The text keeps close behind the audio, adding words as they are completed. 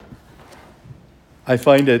I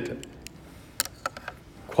find it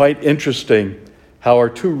quite interesting how our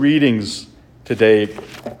two readings today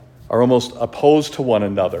are almost opposed to one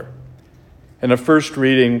another. In the first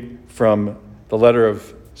reading from the letter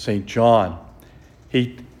of St. John,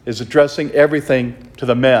 he is addressing everything to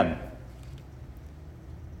the men.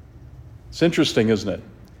 It's interesting, isn't it?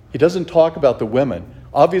 He doesn't talk about the women.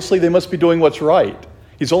 Obviously, they must be doing what's right.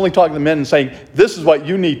 He's only talking to the men and saying, this is what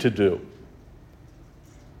you need to do.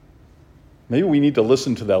 Maybe we need to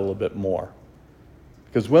listen to that a little bit more,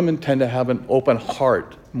 because women tend to have an open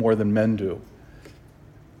heart more than men do.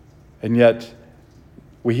 And yet,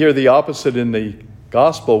 we hear the opposite in the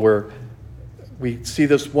gospel, where we see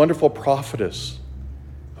this wonderful prophetess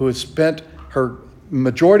who has spent her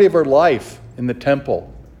majority of her life in the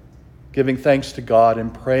temple, giving thanks to God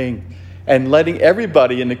and praying and letting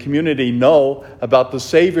everybody in the community know about the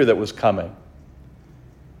Savior that was coming.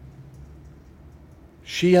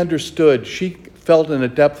 She understood, she felt in the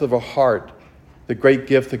depth of her heart the great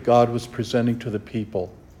gift that God was presenting to the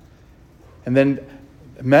people. And then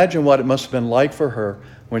imagine what it must have been like for her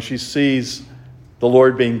when she sees the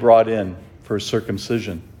Lord being brought in for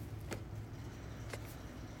circumcision.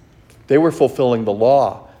 They were fulfilling the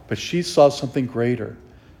law, but she saw something greater.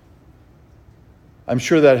 I'm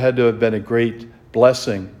sure that had to have been a great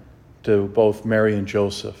blessing to both Mary and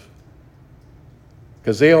Joseph,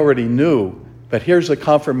 because they already knew, but here's a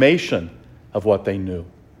confirmation of what they knew.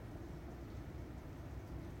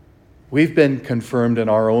 We've been confirmed in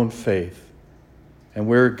our own faith, and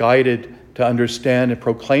we're guided to understand and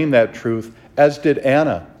proclaim that truth, as did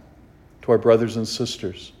Anna, to our brothers and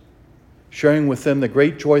sisters, sharing with them the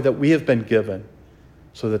great joy that we have been given,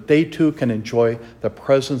 so that they too can enjoy the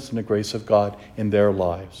presence and the grace of God in their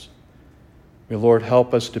lives. May Lord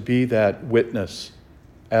help us to be that witness,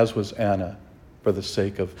 as was Anna, for the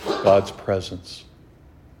sake of God's presence.